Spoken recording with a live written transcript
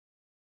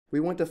We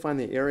want to find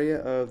the area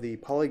of the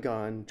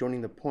polygon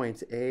joining the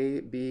points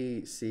A,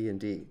 B, C, and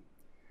D.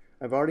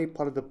 I've already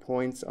plotted the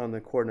points on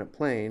the coordinate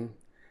plane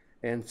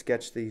and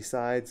sketched the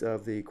sides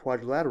of the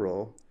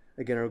quadrilateral.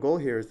 Again, our goal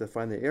here is to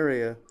find the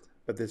area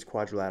of this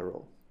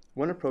quadrilateral.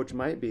 One approach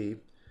might be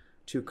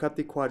to cut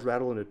the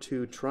quadrilateral into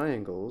two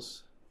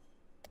triangles,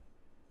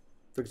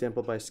 for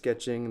example, by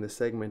sketching the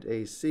segment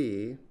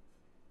AC,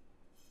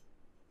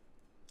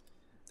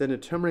 then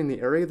determining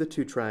the area of the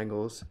two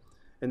triangles,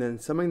 and then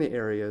summing the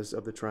areas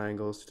of the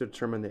triangles to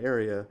determine the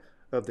area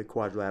of the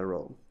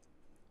quadrilateral.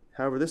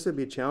 However, this would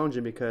be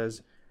challenging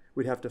because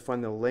we'd have to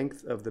find the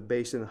length of the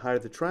base and the height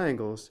of the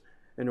triangles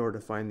in order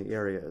to find the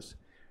areas.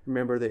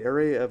 Remember, the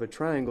area of a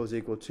triangle is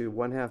equal to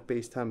 1/2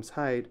 base times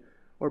height,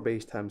 or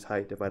base times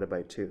height divided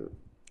by 2.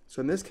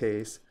 So in this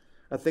case,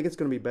 I think it's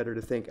going to be better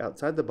to think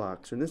outside the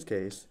box, or in this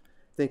case,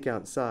 think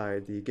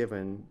outside the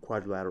given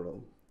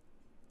quadrilateral.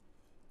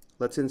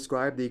 Let's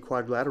inscribe the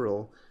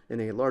quadrilateral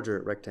in a larger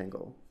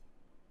rectangle.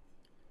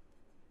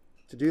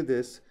 To do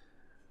this,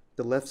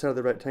 the left side of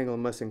the rectangle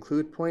must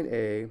include point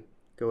A,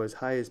 go as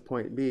high as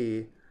point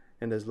B,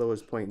 and as low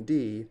as point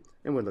D,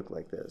 and would look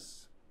like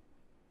this.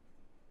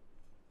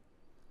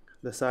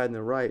 The side on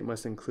the right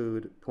must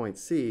include point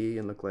C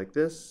and look like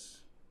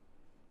this.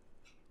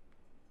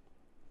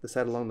 The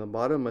side along the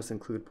bottom must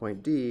include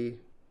point D,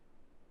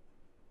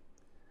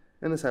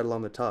 and the side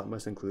along the top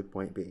must include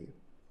point B.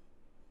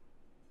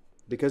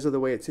 Because of the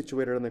way it's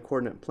situated on the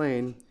coordinate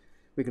plane,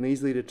 we can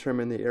easily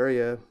determine the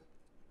area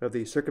of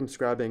the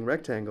circumscribing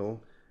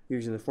rectangle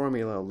using the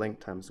formula length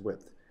times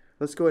width.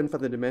 Let's go ahead and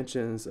find the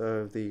dimensions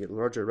of the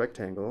larger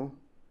rectangle.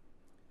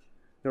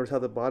 Notice how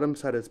the bottom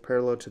side is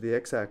parallel to the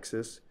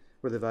x-axis,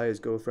 where the values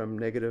go from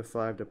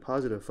 -5 to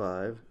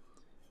 +5,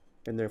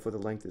 and therefore the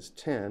length is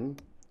 10.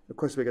 Of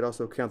course, we could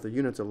also count the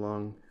units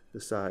along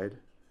the side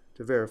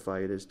to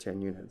verify it is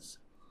 10 units.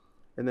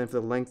 And then for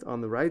the length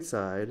on the right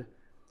side,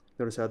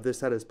 notice how this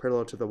side is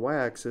parallel to the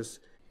y-axis,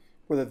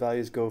 where the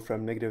values go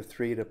from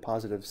 -3 to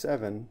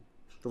 +7.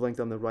 The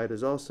length on the right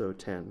is also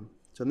 10.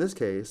 So in this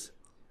case,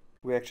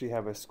 we actually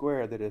have a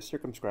square that is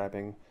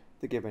circumscribing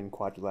the given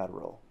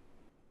quadrilateral.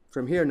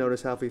 From here,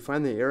 notice how if we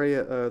find the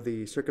area of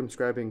the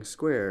circumscribing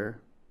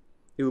square,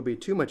 it will be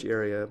too much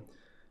area.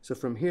 So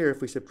from here,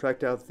 if we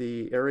subtract out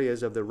the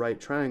areas of the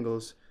right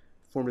triangles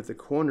formed at the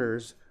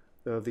corners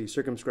of the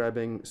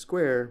circumscribing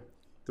square,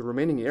 the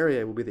remaining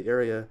area will be the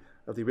area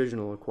of the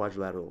original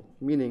quadrilateral.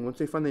 Meaning, once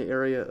we find the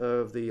area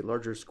of the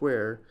larger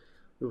square,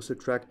 we will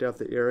subtract out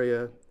the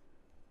area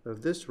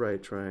of this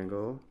right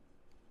triangle,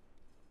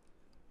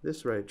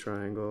 this right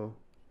triangle,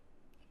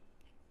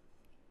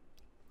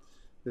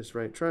 this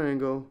right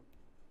triangle,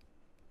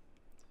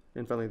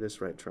 and finally this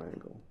right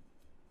triangle.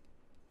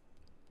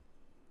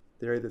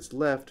 The area that's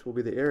left will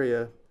be the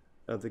area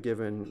of the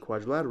given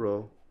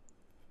quadrilateral,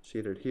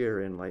 shaded here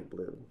in light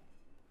blue.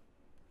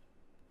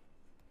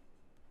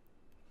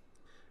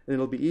 And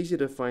it'll be easy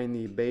to find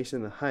the base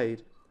and the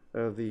height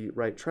of the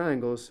right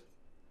triangles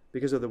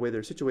because of the way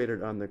they're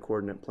situated on the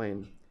coordinate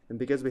plane. And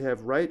because we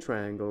have right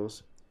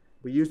triangles,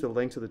 we use the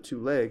lengths of the two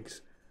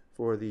legs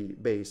for the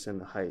base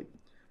and the height.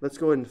 Let's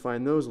go ahead and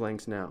find those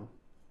lengths now.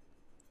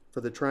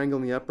 For the triangle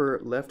in the upper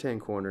left-hand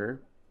corner,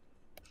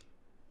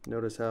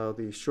 notice how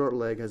the short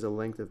leg has a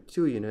length of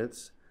 2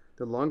 units,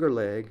 the longer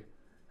leg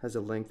has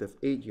a length of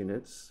 8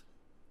 units.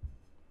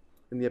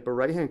 In the upper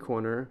right-hand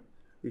corner,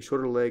 the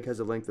shorter leg has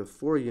a length of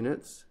 4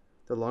 units,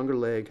 the longer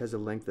leg has a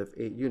length of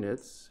 8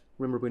 units.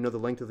 Remember, we know the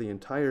length of the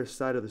entire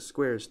side of the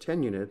square is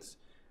 10 units.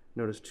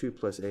 Notice 2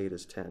 plus 8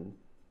 is 10.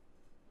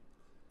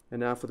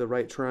 And now for the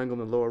right triangle in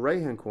the lower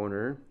right-hand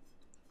corner,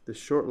 the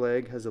short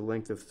leg has a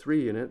length of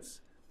 3 units,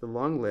 the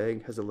long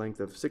leg has a length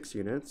of 6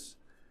 units.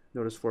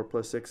 Notice 4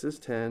 plus 6 is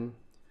 10.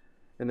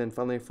 And then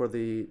finally for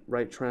the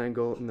right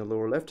triangle in the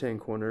lower left-hand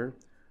corner,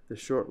 the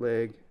short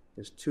leg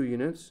is 2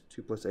 units,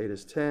 2 plus 8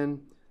 is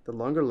 10. The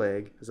longer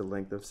leg has a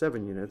length of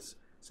 7 units,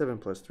 7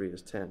 plus 3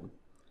 is 10.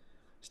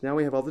 So now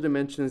we have all the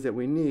dimensions that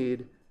we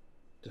need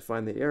to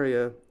find the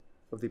area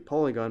of the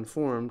polygon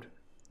formed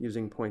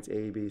using points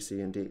A, B, C,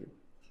 and D.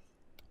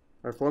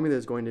 Our formula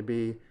is going to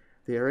be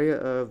the area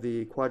of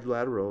the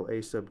quadrilateral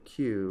A sub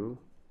q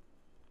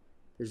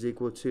is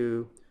equal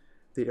to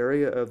the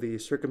area of the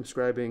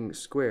circumscribing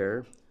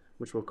square,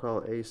 which we'll call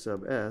A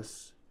sub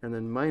s, and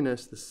then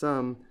minus the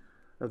sum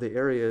of the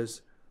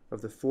areas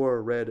of the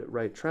 4 red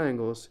right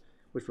triangles,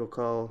 which we'll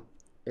call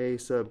A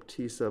sub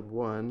t sub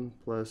 1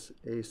 plus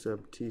A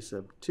sub t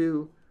sub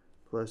 2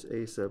 plus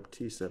A sub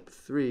t sub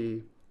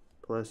 3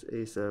 plus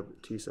A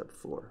sub t sub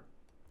 4.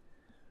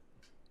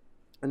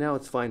 And now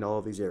let's find all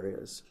of these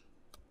areas.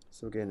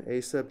 So again,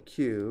 A sub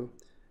q,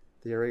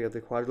 the area of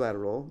the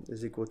quadrilateral,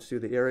 is equal to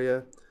the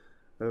area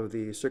of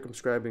the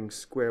circumscribing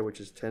square, which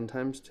is 10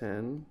 times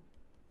 10,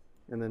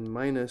 and then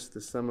minus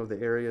the sum of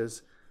the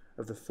areas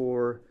of the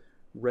 4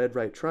 red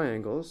right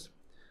triangles.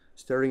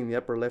 Starting in the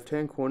upper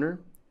left-hand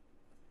corner,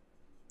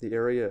 the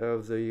area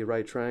of the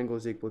right triangle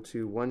is equal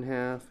to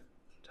 1/2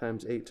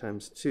 times 8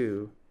 times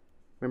 2.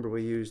 Remember,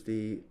 we use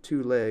the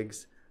 2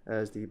 legs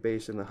as the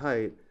base and the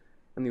height,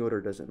 and the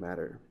order doesn't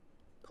matter.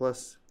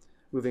 Plus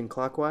Moving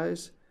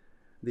clockwise,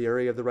 the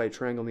area of the right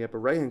triangle in the upper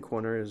right-hand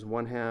corner is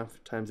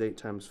 1/2 times 8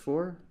 times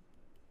 4,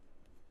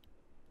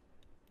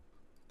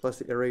 plus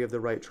the area of the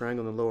right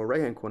triangle in the lower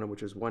right-hand corner,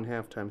 which is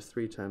 1/2 times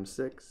 3 times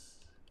 6,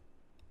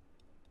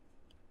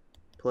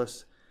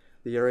 plus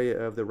the area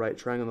of the right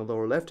triangle in the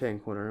lower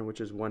left-hand corner,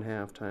 which is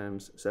 1/2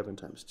 times 7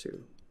 times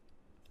 2.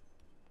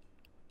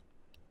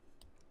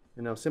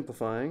 And now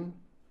simplifying,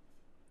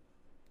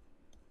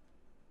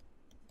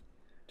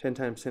 10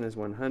 times 10 is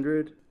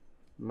 100,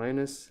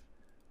 minus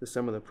the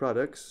sum of the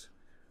products.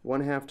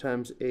 1/2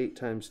 times 8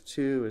 times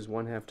 2 is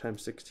 1/2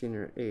 times 16,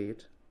 or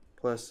 8,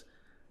 plus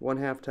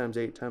 1/2 times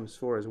 8 times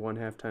 4 is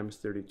 1/2 times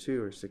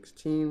 32, or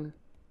 16,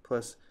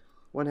 plus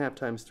 1/2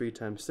 times 3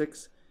 times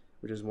 6,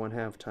 which is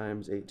 1/2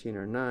 times 18,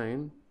 or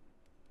 9,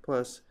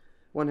 plus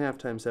 1/2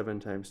 times 7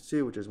 times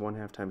 2, which is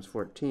 1/2 times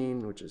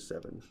 14, which is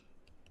 7.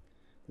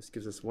 This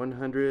gives us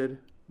 100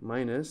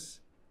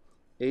 minus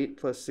 8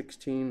 plus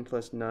 16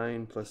 plus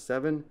 9 plus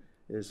 7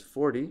 is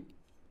 40.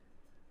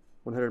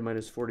 100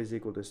 minus 40 is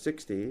equal to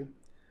 60.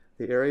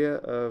 The area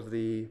of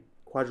the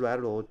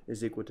quadrilateral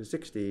is equal to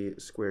 60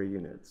 square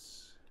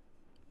units.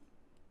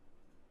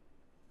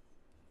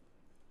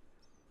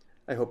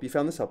 I hope you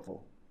found this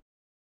helpful.